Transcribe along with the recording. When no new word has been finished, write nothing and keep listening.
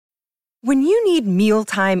When you need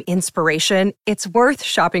mealtime inspiration, it's worth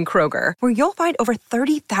shopping Kroger, where you'll find over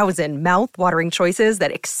 30,000 mouth-watering choices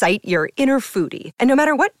that excite your inner foodie. And no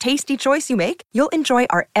matter what tasty choice you make, you'll enjoy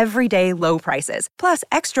our everyday low prices, plus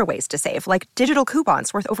extra ways to save, like digital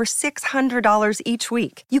coupons worth over $600 each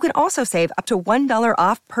week. You can also save up to $1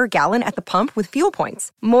 off per gallon at the pump with fuel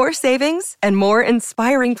points. More savings and more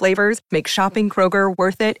inspiring flavors make shopping Kroger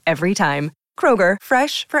worth it every time. Kroger,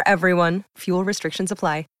 fresh for everyone. Fuel restrictions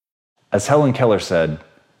apply. As Helen Keller said,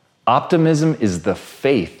 optimism is the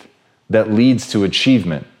faith that leads to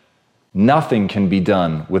achievement. Nothing can be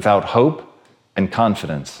done without hope and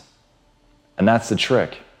confidence. And that's the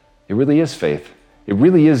trick. It really is faith. It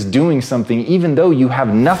really is doing something even though you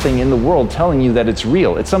have nothing in the world telling you that it's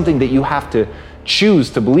real. It's something that you have to choose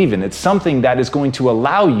to believe in. It's something that is going to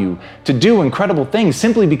allow you to do incredible things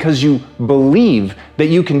simply because you believe that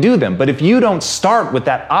you can do them. But if you don't start with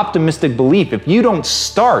that optimistic belief, if you don't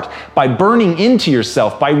start by burning into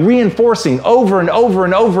yourself, by reinforcing over and over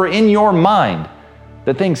and over in your mind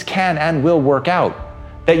that things can and will work out,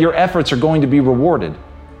 that your efforts are going to be rewarded,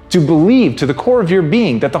 to believe to the core of your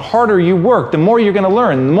being that the harder you work, the more you're going to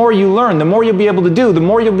learn. The more you learn, the more you'll be able to do. The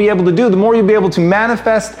more you'll be able to do, the more you'll be able to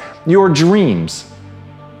manifest your dreams.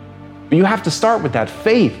 But you have to start with that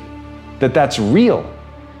faith that that's real.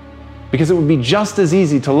 Because it would be just as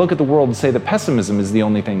easy to look at the world and say that pessimism is the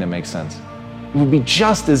only thing that makes sense. It would be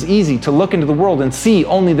just as easy to look into the world and see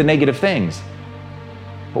only the negative things.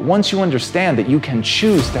 But once you understand that you can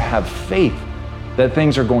choose to have faith that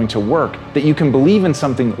things are going to work, that you can believe in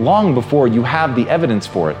something long before you have the evidence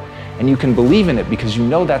for it, and you can believe in it because you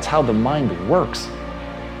know that's how the mind works,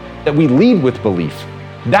 that we lead with belief.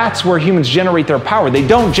 That's where humans generate their power. They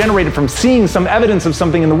don't generate it from seeing some evidence of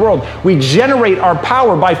something in the world. We generate our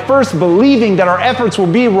power by first believing that our efforts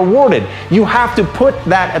will be rewarded. You have to put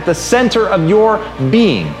that at the center of your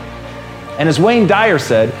being. And as Wayne Dyer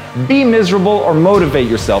said, be miserable or motivate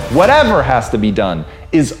yourself. Whatever has to be done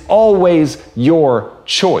is always your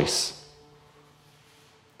choice.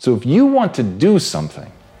 So if you want to do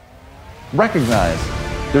something, recognize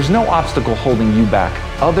there's no obstacle holding you back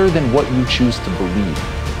other than what you choose to believe.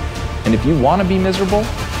 And if you want to be miserable,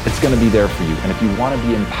 it's going to be there for you. And if you want to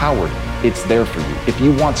be empowered, it's there for you. If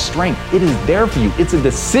you want strength, it is there for you. It's a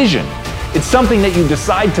decision. It's something that you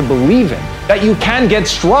decide to believe in, that you can get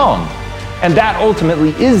strong. And that ultimately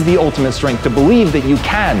is the ultimate strength, to believe that you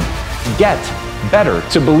can get better,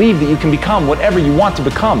 to believe that you can become whatever you want to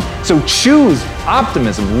become. So choose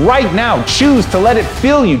optimism right now. Choose to let it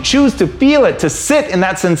fill you. Choose to feel it, to sit in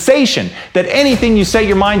that sensation that anything you set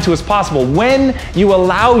your mind to is possible. When you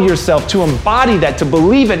allow yourself to embody that, to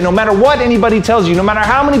believe it, no matter what anybody tells you, no matter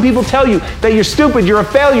how many people tell you that you're stupid, you're a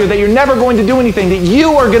failure, that you're never going to do anything, that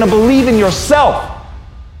you are going to believe in yourself.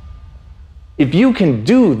 If you can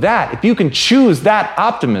do that, if you can choose that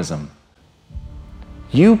optimism,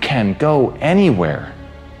 you can go anywhere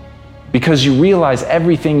because you realize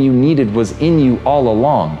everything you needed was in you all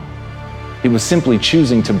along. It was simply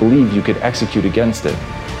choosing to believe you could execute against it.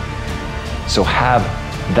 So have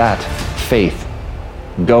that faith.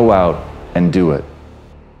 Go out and do it.